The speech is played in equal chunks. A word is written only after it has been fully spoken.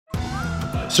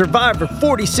Survivor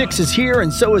 46 is here,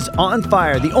 and so is On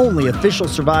Fire, the only official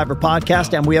Survivor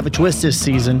podcast, and we have a twist this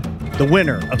season. The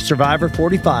winner of Survivor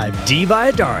 45, Dee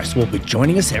Valladares, will be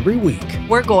joining us every week.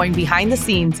 We're going behind the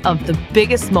scenes of the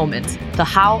biggest moments, the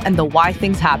how and the why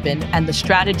things happen, and the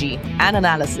strategy and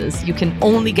analysis you can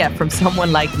only get from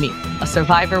someone like me, a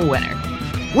Survivor winner.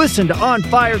 Listen to On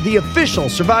Fire, the official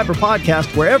Survivor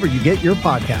podcast, wherever you get your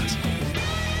podcasts.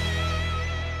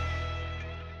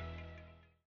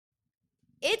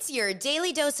 It's your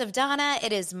daily dose of Donna.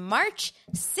 It is March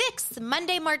 6th,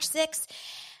 Monday, March 6th.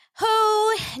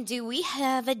 Oh, do we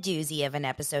have a doozy of an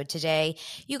episode today?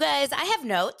 You guys, I have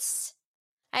notes.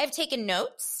 I have taken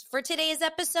notes for today's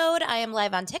episode. I am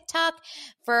live on TikTok.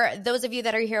 For those of you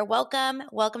that are here, welcome.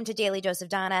 Welcome to Daily Dose of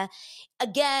Donna.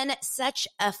 Again, such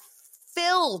a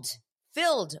filled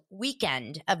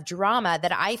weekend of drama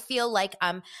that I feel like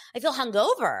I feel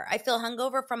hungover. I feel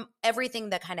hungover from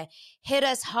everything that kind of hit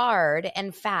us hard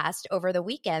and fast over the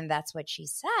weekend. That's what she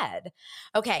said.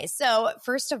 Okay, so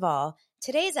first of all,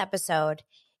 today's episode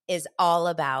is all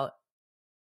about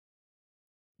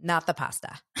not the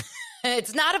pasta.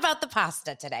 It's not about the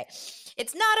pasta today.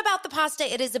 It's not about the pasta.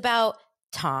 It is about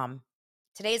Tom.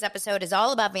 Today's episode is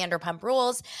all about Vanderpump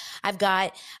Rules. I've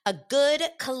got a good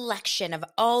collection of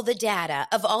all the data,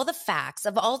 of all the facts,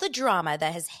 of all the drama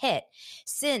that has hit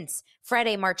since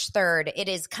Friday, March 3rd. It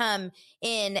has come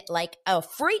in like a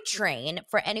freight train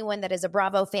for anyone that is a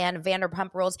Bravo fan of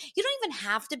Vanderpump Rules. You don't even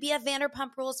have to be a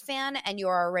Vanderpump Rules fan and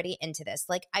you're already into this.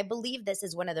 Like, I believe this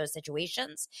is one of those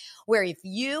situations where if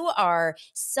you are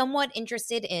somewhat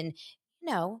interested in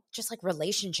just like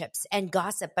relationships and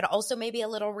gossip, but also maybe a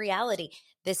little reality,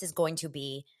 this is going to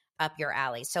be up your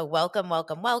alley. So welcome,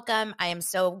 welcome, welcome. I am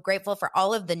so grateful for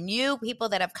all of the new people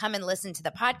that have come and listened to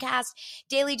the podcast,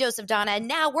 Daily Dose of Donna. And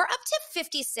now we're up to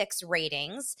 56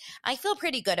 ratings. I feel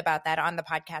pretty good about that on the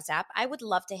podcast app. I would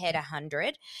love to hit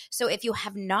 100. So if you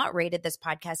have not rated this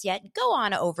podcast yet, go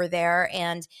on over there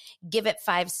and give it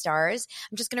 5 stars.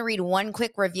 I'm just going to read one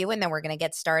quick review and then we're going to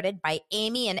get started by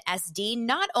Amy and SD.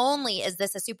 Not only is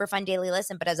this a super fun daily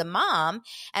listen, but as a mom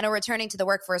and a returning to the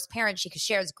workforce parent, she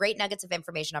shares great nuggets of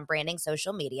information on branding,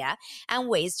 social media, and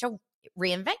ways to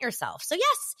reinvent yourself. So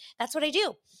yes, that's what I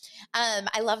do.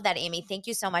 I love that, Amy. Thank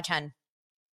you so much, hon.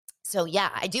 So yeah,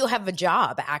 I do have a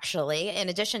job actually, in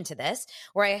addition to this,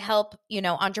 where I help,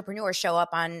 entrepreneurs show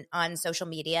up on social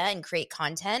media and create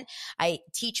content. I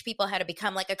teach people how to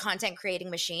become like a content creating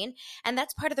machine. And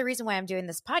that's part of the reason why I'm doing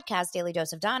this podcast, Daily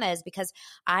Dose of Donna, is because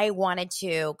I wanted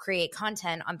to create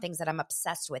content on things that I'm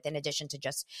obsessed with in addition to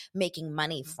just making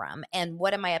money from. And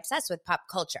what am I obsessed with? Pop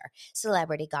culture,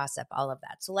 celebrity gossip, all of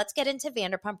that. So let's get into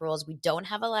Vanderpump Rules. We don't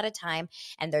have a lot of time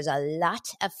and there's a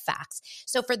lot of facts.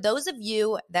 So for those of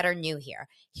you that are new here,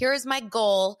 here's my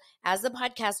goal as the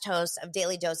podcast host of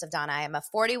Daily Dose of Donna. I am a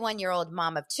 41-year-old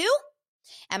mom of 2,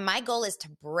 and my goal is to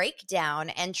break down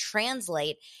and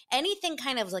translate anything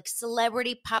kind of like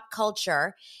celebrity pop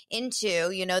culture into,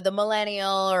 the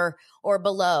millennial or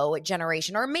below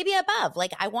generation, or maybe above.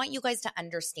 Like, I want you guys to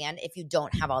understand if you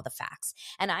don't have all the facts.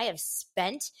 And I have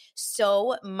spent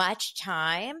so much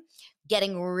time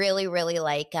getting really, really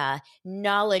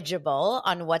knowledgeable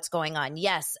on what's going on.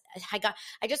 Yes, I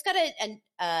just got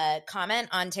a comment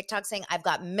on TikTok saying I've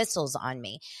got missiles on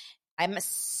me. I'm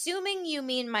assuming you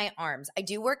mean my arms. I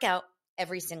do work out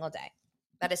every single day.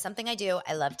 That is something I do.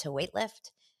 I love to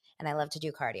weightlift and I love to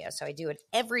do cardio. So I do it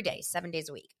every day, 7 days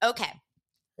a week. Okay.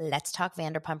 Let's talk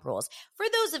Vanderpump Rules. For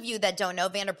those of you that don't know,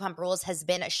 Vanderpump Rules has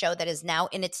been a show that is now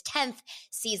in its 10th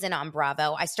season on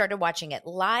Bravo. I started watching it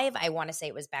live. I want to say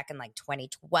it was back in like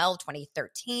 2012,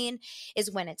 2013 is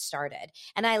when it started.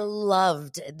 And I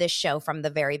loved this show from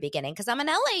the very beginning because I'm an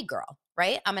LA girl,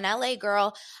 right? I'm an LA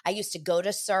girl. I used to go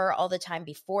to SUR all the time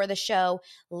before the show.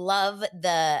 Love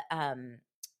the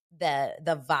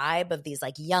vibe of these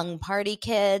like young party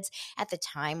kids. At the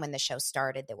time when the show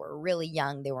started, they were really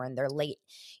young. They were in their late,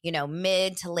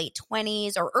 mid to late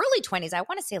 20s or early 20s. I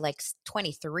want to say like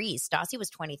 23. Stassi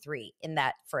was 23 in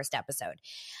that first episode.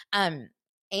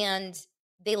 And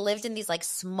they lived in these like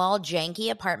small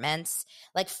janky apartments,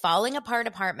 like falling apart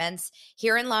apartments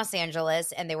here in Los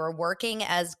Angeles. And they were working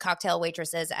as cocktail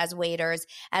waitresses, as waiters,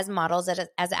 as models,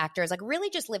 as actors, like really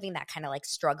just living that kind of like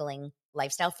struggling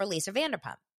lifestyle for Lisa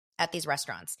Vanderpump at these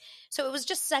restaurants. So it was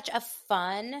just such a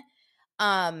fun,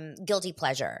 guilty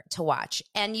pleasure to watch.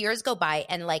 And years go by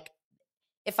and like,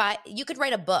 you could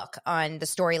write a book on the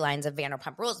storylines of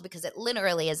Vanderpump Rules because it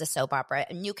literally is a soap opera.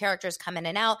 New characters come in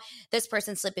and out. This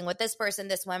person's sleeping with this person.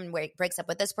 This one breaks up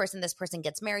with this person. This person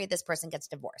gets married. This person gets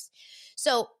divorced.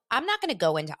 So I'm not going to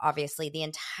go into obviously the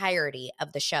entirety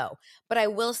of the show, but I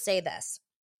will say this.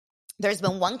 There's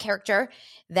been one character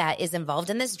that is involved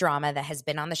in this drama that has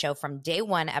been on the show from day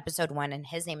one, episode 1, and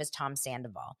his name is Tom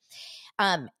Sandoval.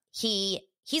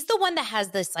 He's the one that has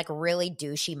this like really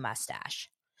douchey mustache.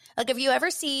 Like if you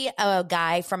ever see a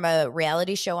guy from a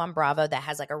reality show on Bravo that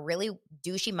has like a really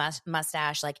douchey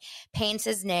mustache, like paints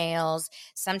his nails,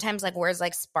 sometimes like wears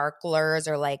like sparklers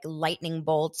or like lightning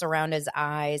bolts around his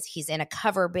eyes. He's in a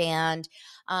cover band.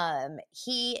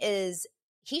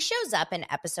 He shows up in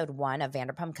episode 1 of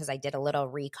Vanderpump because I did a little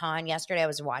recon yesterday. I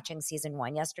was watching season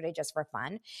 1 yesterday just for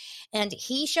fun. And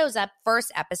he shows up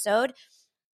first episode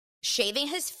shaving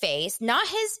his face, not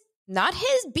his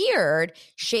beard,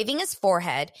 shaving his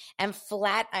forehead and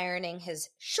flat ironing his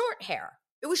short hair.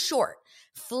 It was short,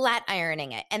 flat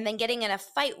ironing it, and then getting in a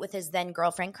fight with his then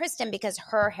girlfriend, Kristen, because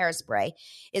her hairspray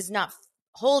is not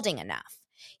holding enough.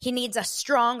 He needs a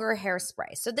stronger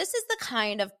hairspray. So this is the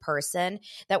kind of person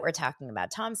that we're talking about.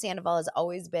 Tom Sandoval has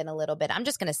always been a little bit, I'm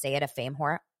just going to say it, a fame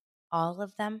whore. All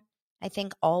of them, I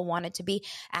think, all wanted to be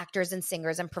actors and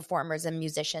singers and performers and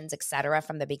musicians, etc.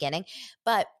 from the beginning.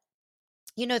 But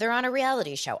you know, they're on a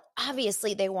reality show.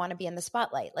 Obviously, they want to be in the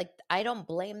spotlight. Like, I don't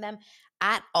blame them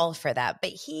at all for that. But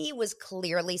he was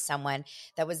clearly someone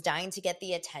that was dying to get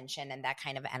the attention and that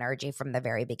kind of energy from the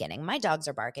very beginning. My dogs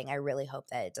are barking. I really hope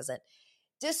that it doesn't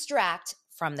distract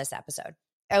from this episode.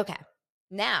 Okay.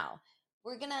 Now,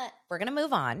 we're gonna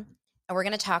move on and we're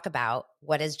going to talk about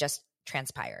what has just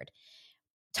transpired.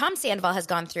 Tom Sandoval has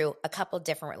gone through a couple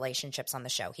different relationships on the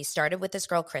show. He started with this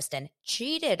girl, Kristen,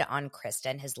 cheated on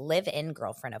Kristen, his live-in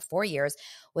girlfriend of 4 years,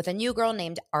 with a new girl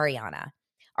named Ariana.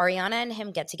 Ariana and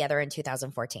him get together in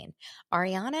 2014.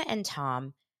 Ariana and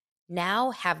Tom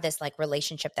now have this like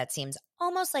relationship that seems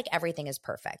almost like everything is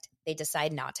perfect. They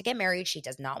decide not to get married. She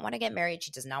does not want to get married.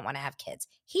 She does not want to have kids.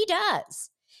 He does.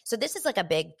 So this is like a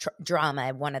big drama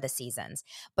in one of the seasons.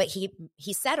 But he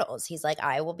settles. He's like,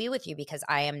 I will be with you because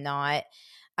I am not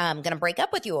going to break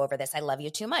up with you over this. I love you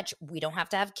too much. We don't have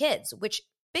to have kids, which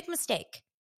big mistake,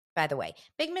 by the way.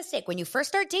 Big mistake. When you first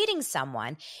start dating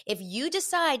someone, if you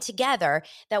decide together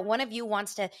that one of you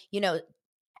wants to, you know,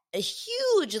 a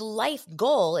huge life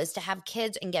goal is to have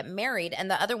kids and get married and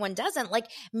the other one doesn't, like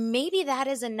maybe that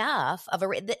is enough of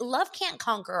love can't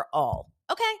conquer all.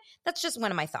 Okay. That's just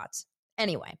one of my thoughts.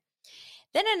 Anyway.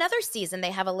 Then another season,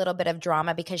 they have a little bit of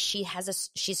drama because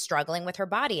she's struggling with her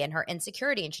body and her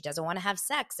insecurity and she doesn't want to have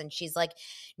sex. And she's like,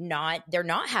 they're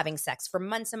not having sex for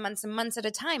months and months and months at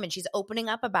a time. And she's opening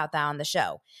up about that on the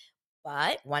show.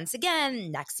 But once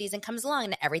again, next season comes along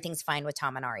and everything's fine with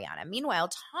Tom and Ariana.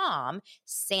 Meanwhile, Tom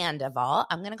Sandoval,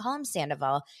 I'm going to call him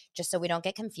Sandoval just so we don't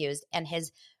get confused, and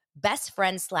his best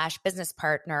friend / business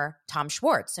partner, Tom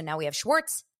Schwartz. So now we have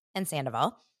Schwartz and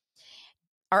Sandoval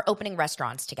are opening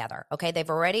restaurants together, okay? They've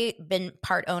already been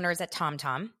part owners at Tom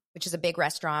Tom, which is a big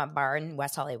restaurant bar in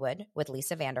West Hollywood with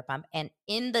Lisa Vanderpump. And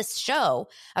in the show,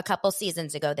 a couple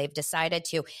seasons ago, they've decided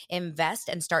to invest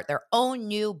and start their own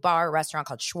new bar restaurant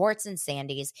called Schwartz and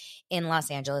Sandy's in Los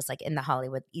Angeles, like in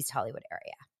the East Hollywood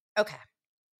area.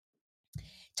 Okay.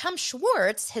 Tom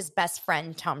Schwartz, his best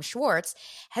friend, Tom Schwartz,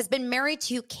 has been married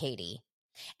to Katie.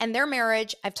 And their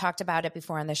marriage, I've talked about it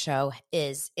before on the show,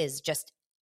 is just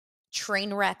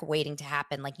train wreck waiting to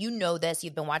happen. Like, you know this,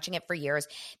 you've been watching it for years.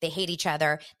 They hate each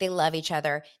other. They love each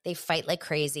other. They fight like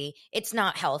crazy. It's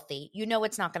not healthy. You know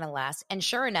it's not going to last. And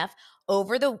sure enough,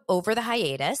 over the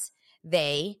hiatus,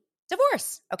 they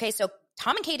divorce. Okay, so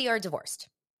Tom and Katie are divorced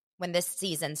when this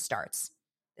season starts.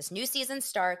 This new season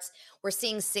starts. We're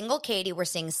seeing single Katie. We're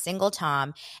seeing single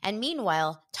Tom. And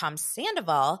meanwhile, Tom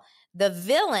Sandoval, the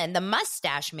villain, the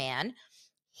mustache man,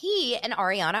 he and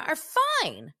Ariana are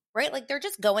fine. Right? Like, they're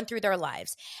just going through their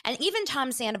lives. And even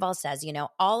Tom Sandoval says, you know,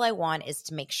 all I want is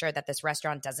to make sure that this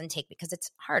restaurant doesn't take, because it's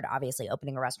hard, obviously,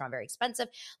 opening a restaurant, very expensive,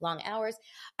 long hours.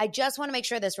 I just want to make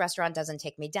sure this restaurant doesn't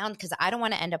take me down because I don't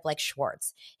want to end up like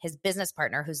Schwartz, his business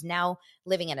partner, who's now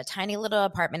living in a tiny little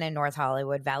apartment in North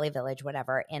Hollywood, Valley Village,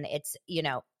 whatever. And it's, you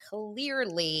know,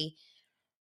 clearly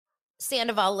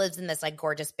Sandoval lives in this like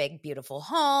gorgeous, big, beautiful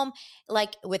home,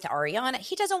 like with Ariana.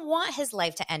 He doesn't want his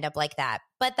life to end up like that.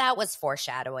 But that was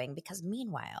foreshadowing because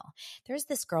meanwhile, there's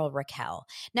this girl, Raquel.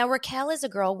 Now, Raquel is a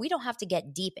girl, we don't have to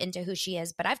get deep into who she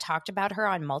is, but I've talked about her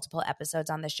on multiple episodes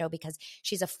on the show because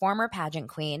she's a former pageant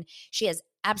queen. She has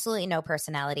absolutely no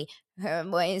personality. Her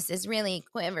voice is really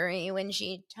quivery when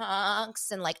she talks.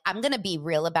 And like, I'm going to be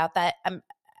real about that.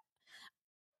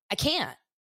 I can't.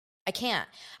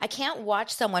 I can't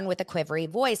watch someone with a quivery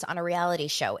voice on a reality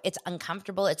show. It's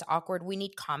uncomfortable. It's awkward. We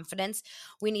need confidence.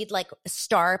 We need like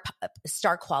star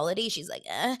quality. She's like,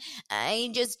 I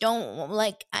just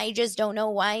don't know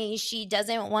why she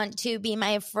doesn't want to be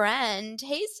my friend.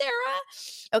 Hey,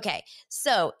 Sarah. Okay.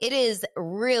 So it is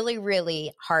really,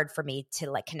 really hard for me to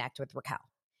like connect with Raquel.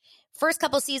 First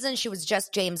couple seasons, she was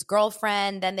just James'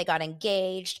 girlfriend. Then they got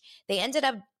engaged. They ended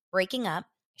up breaking up.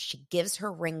 She gives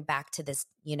her ring back to this,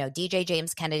 DJ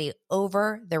James Kennedy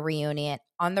on the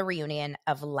reunion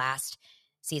of last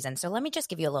season. So let me just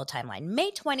give you a little timeline.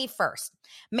 May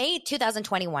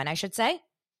 2021, I should say.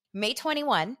 May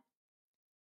 21,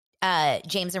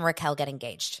 James and Raquel get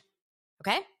engaged.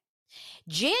 Okay.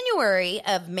 January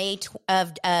of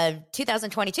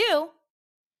 2022,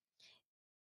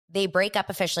 they break up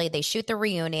officially. They shoot the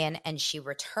reunion and she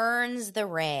returns the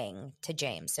ring to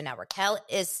James. So now Raquel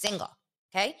is single.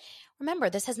 Okay. Remember,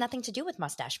 this has nothing to do with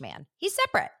Mustache Man. He's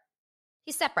separate.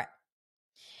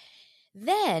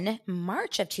 Then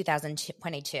March of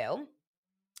 2022,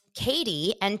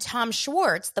 Katie and Tom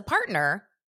Schwartz, the partner,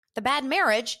 the bad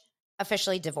marriage,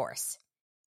 officially divorce.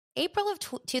 April of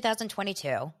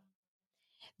 2022,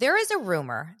 there is a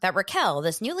rumor that Raquel,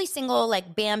 this newly single,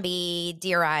 like Bambi,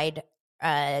 deer-eyed,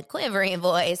 quivering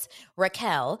voice,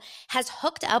 Raquel, has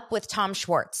hooked up with Tom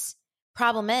Schwartz.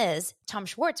 Problem is, Tom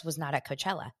Schwartz was not at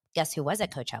Coachella. Guess who was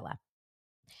at Coachella?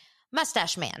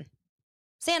 Mustache Man,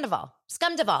 Sandoval,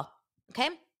 Scumdoval, okay?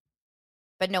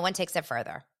 But no one takes it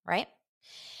further, right?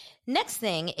 Next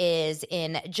thing is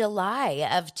in July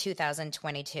of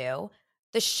 2022,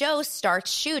 the show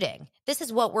starts shooting. This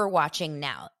is what we're watching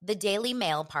now. The Daily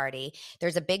Mail party.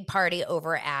 There's a big party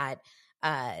over at,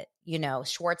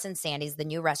 Schwartz and Sandy's, the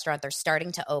new restaurant. They're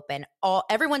starting to open.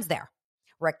 Everyone's there.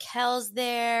 Raquel's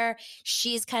there.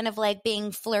 She's kind of like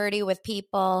being flirty with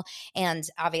people. And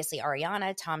obviously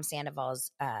Ariana, Tom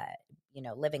Sandoval's,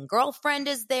 living girlfriend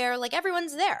is there. Like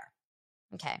everyone's there.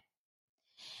 Okay.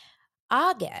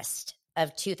 August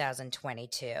of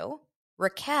 2022,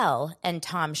 Raquel and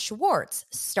Tom Schwartz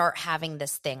start having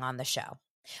this thing on the show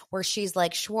where she's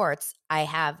like, Schwartz,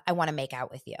 I want to make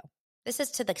out with you. This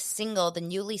is to the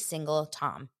newly single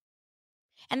Tom.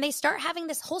 And they start having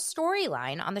this whole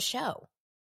storyline on the show.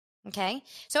 Okay.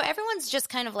 So everyone's just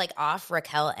kind of like off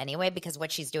Raquel anyway, because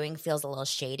what she's doing feels a little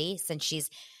shady since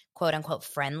she's quote unquote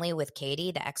friendly with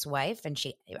Katie, the ex-wife. And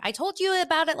I told you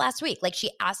about it last week. Like she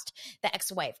asked the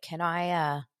ex-wife, can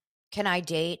I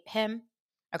date him?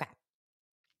 Okay.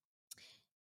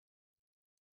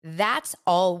 That's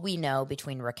all we know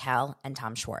between Raquel and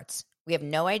Tom Schwartz. We have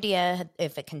no idea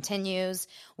if it continues.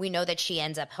 We know that she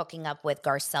ends up hooking up with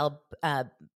Garcelle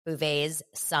Bouvet's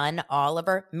son,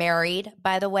 Oliver, married,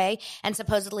 by the way, and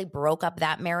supposedly broke up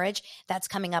that marriage. That's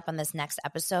coming up on this next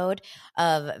episode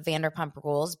of Vanderpump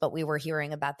Rules, but we were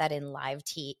hearing about that in live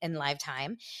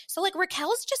time. So like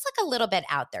Raquel's just like a little bit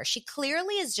out there. She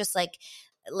clearly is just like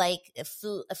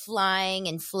flying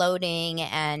and floating,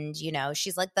 and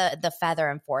she's like the feather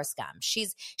in Forrest Gump.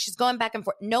 She's going back and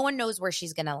forth. No one knows where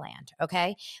she's gonna land,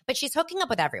 okay? But she's hooking up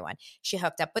with everyone. She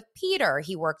hooked up with Peter.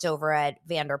 He worked over at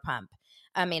Vanderpump.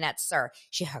 At SUR.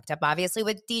 She hooked up obviously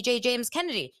with DJ James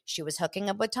Kennedy. She was hooking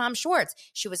up with Tom Schwartz.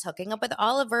 She was hooking up with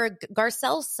Oliver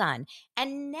Garcelle's son.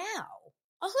 And now,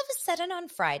 all of a sudden on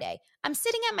Friday, I'm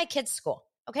sitting at my kid's school,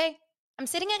 okay? I'm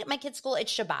sitting at my kid's school.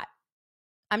 It's Shabbat.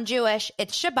 I'm Jewish.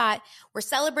 It's Shabbat. We're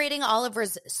celebrating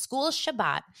Oliver's school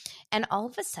Shabbat. And all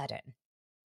of a sudden,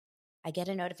 I get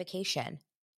a notification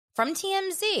from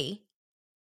TMZ,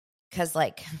 because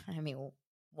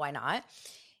why not?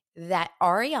 That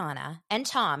Ariana and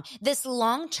Tom, this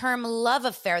long-term love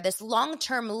affair, this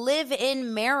long-term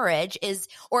live-in marriage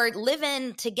or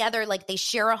live-in together, like they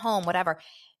share a home, whatever.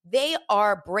 They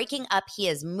are breaking up. He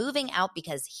is moving out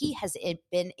because he has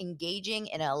been engaging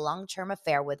in a long-term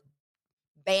affair with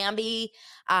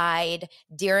Bambi-eyed,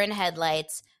 deer in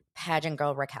headlights, pageant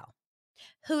girl Raquel,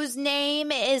 whose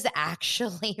name is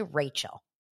actually Rachel,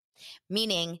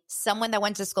 meaning someone that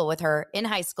went to school with her in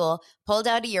high school, pulled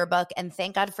out a yearbook, and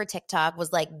thank God for TikTok,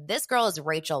 was like, this girl is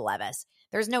Rachel Leviss.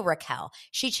 There's no Raquel.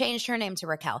 She changed her name to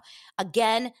Raquel.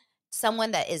 Again,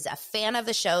 someone that is a fan of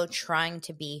the show, trying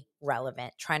to be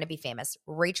relevant, trying to be famous.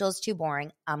 Rachel's too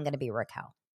boring. I'm going to be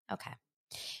Raquel. Okay.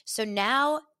 So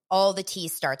now all the tea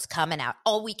starts coming out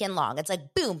all weekend long. It's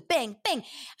like boom, bang, bang.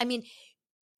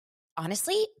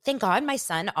 honestly, thank God my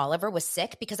son Oliver was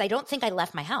sick because I don't think I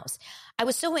left my house. I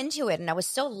was so into it and I was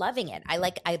so loving it.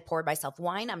 I poured myself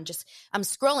wine. I'm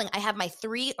scrolling. I have my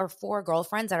 3 or 4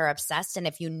 girlfriends that are obsessed. And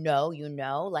if you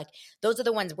know, like those are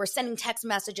the ones we're sending text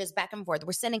messages back and forth.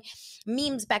 We're sending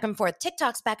memes back and forth,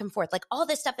 TikToks back and forth. Like all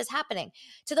this stuff is happening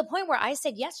to the point where I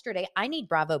said yesterday, I need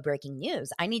Bravo breaking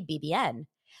news. I need BBN.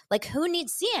 Like who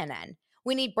needs CNN?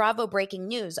 We need Bravo breaking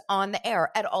news on the air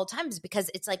at all times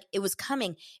because it's like it was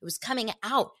coming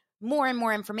out more and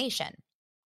more information.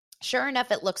 Sure enough,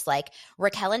 it looks like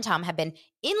Raquel and Tom have been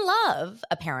in love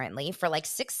apparently for like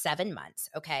 6-7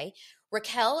 months, okay?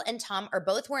 Raquel and Tom are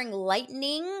both wearing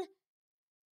lightning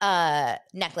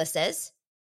necklaces,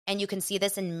 and you can see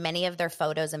this in many of their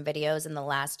photos and videos in the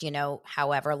last,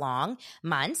 however long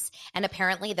months. And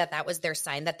apparently that was their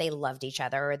sign that they loved each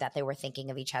other or that they were thinking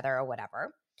of each other or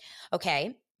whatever.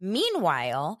 Okay.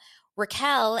 Meanwhile,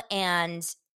 Raquel and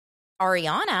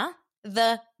Ariana,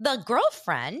 the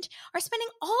girlfriend, are spending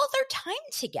all their time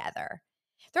together.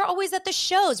 They're always at the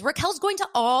shows. Raquel's going to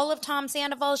all of Tom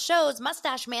Sandoval's shows,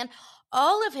 Mustache Man,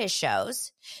 all of his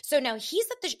shows. So now she's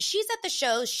at the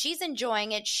shows. She's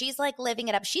enjoying it. She's like living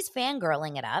it up. She's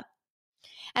fangirling it up.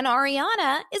 And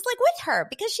Ariana is like with her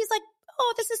because she's like,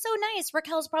 oh, this is so nice.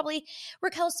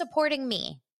 Raquel's supporting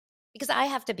me because I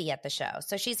have to be at the show.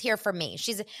 So she's here for me.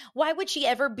 Why would she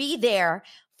ever be there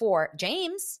for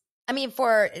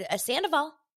for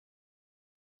Sandoval?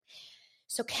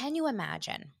 So can you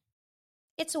imagine?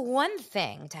 It's one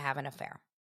thing to have an affair.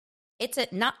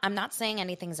 I'm not saying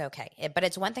anything's okay, but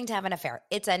it's one thing to have an affair.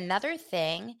 It's another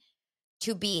thing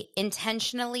to be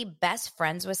intentionally best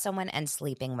friends with someone and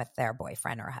sleeping with their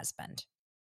boyfriend or husband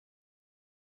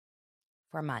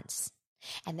for months.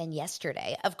 And then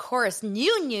yesterday, of course,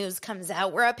 new news comes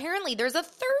out where apparently there's a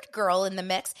third girl in the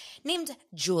mix named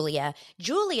Julia.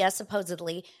 Julia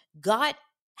supposedly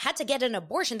had to get an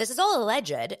abortion. This is all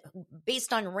alleged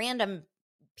based on random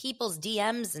people's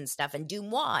DMs and stuff and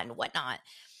Dumois and whatnot.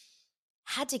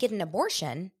 Had to get an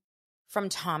abortion from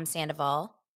Tom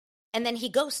Sandoval, and then he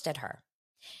ghosted her.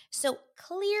 So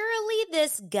clearly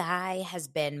this guy has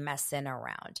been messing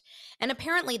around. And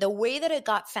apparently the way that it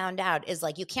got found out is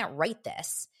like, you can't write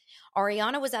this.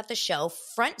 Ariana was at the show,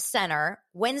 front center,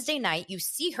 Wednesday night. You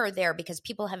see her there because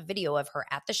people have video of her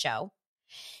at the show.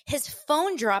 His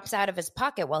phone drops out of his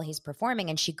pocket while he's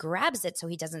performing, and she grabs it so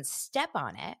he doesn't step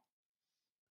on it.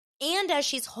 And as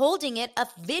she's holding it, a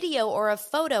video or a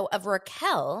photo of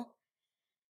Raquel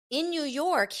in New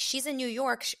York, she's in New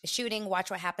York shooting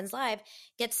Watch What Happens Live,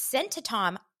 gets sent to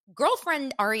Tom.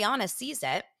 Girlfriend Ariana sees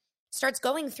it, starts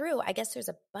going through. I guess there's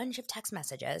a bunch of text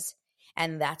messages,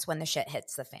 and that's when the shit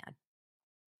hits the fan.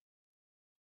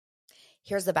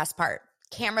 Here's the best part.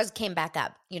 Cameras came back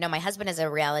up. My husband is a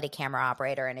reality camera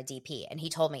operator and a DP, and he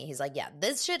told me, he's like, yeah,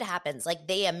 this shit happens. Like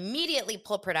they immediately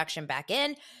pull production back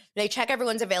in. They check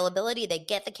everyone's availability. They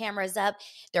get the cameras up.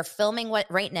 They're filming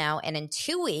right now. And in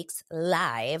 2 weeks,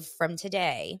 live from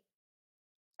today,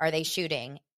 are they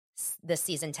shooting the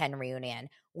season 10 reunion,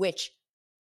 which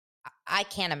I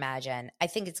can't imagine. I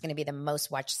think it's going to be the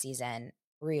most watched season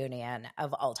reunion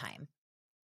of all time.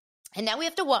 And now we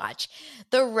have to watch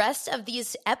the rest of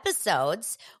these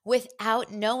episodes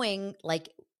without knowing,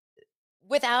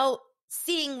 without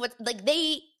seeing what,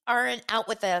 they aren't out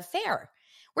with the affair.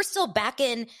 We're still back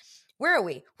in, where are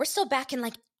we? We're still back in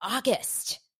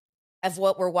August of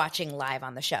what we're watching live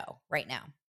on the show right now.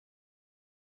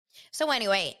 So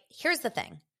anyway, here's the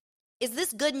thing. Is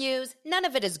this good news? None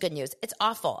of it is good news. It's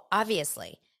awful,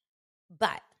 obviously.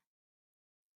 But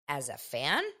as a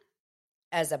fan,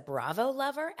 as a Bravo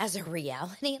lover, as a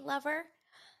reality lover,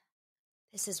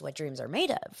 this is what dreams are made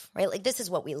of, right? This is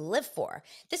what we live for.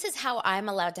 This is how I'm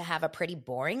allowed to have a pretty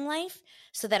boring life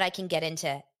so that I can get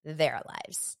into their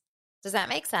lives. Does that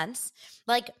make sense?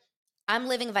 I'm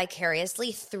living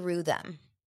vicariously through them.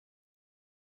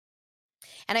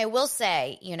 And I will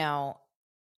say,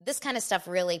 this kind of stuff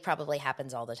really probably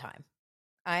happens all the time.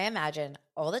 I imagine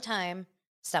all the time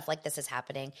stuff like this is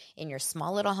happening in your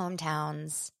small little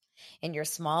hometowns, in your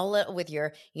small, with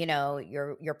your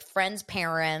friends'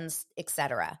 parents,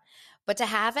 etc. But to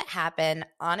have it happen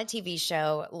on a TV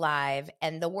show live,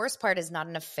 and the worst part is not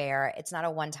an affair. It's not a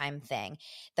one-time thing.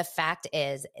 The fact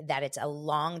is that it's a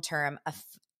long-term,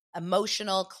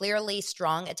 emotional, clearly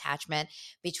strong attachment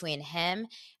between him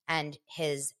and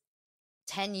his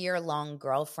 10-year-long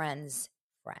girlfriend's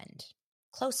friend,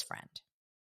 close friend.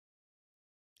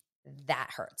 That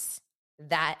hurts.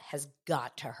 That has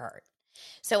got to hurt.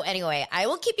 So anyway, I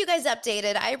will keep you guys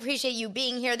updated. I appreciate you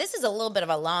being here. This is a little bit of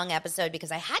a long episode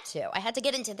because I had to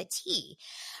get into the tea.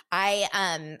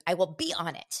 I will be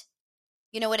on it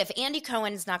You know what? If Andy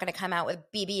Cohen's not going to come out with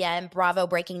BBN, Bravo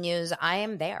breaking news, I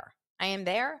am there. I am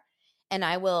there, and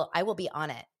I will be on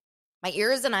it. My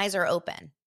ears and eyes are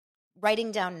open,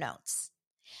 writing down notes.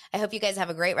 I hope you guys have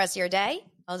a great rest of your day.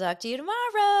 I'll talk to you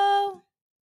tomorrow.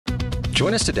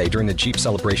 Join us today during the Jeep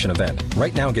Celebration event.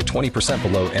 Right now, get 20%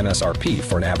 below MSRP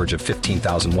for an average of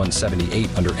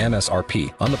 $15,178 under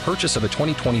MSRP on the purchase of a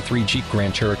 2023 Jeep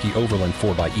Grand Cherokee Overland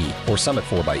 4xE or Summit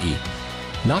 4xE.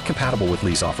 Not compatible with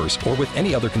lease offers or with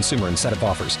any other consumer incentive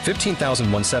offers.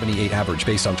 $15,178 average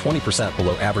based on 20%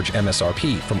 below average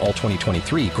MSRP from all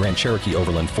 2023 Grand Cherokee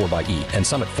Overland 4xE and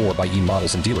Summit 4xE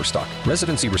models in dealer stock.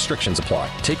 Residency restrictions apply.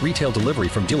 Take retail delivery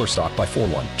from dealer stock by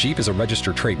 4/1. Jeep is a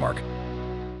registered trademark.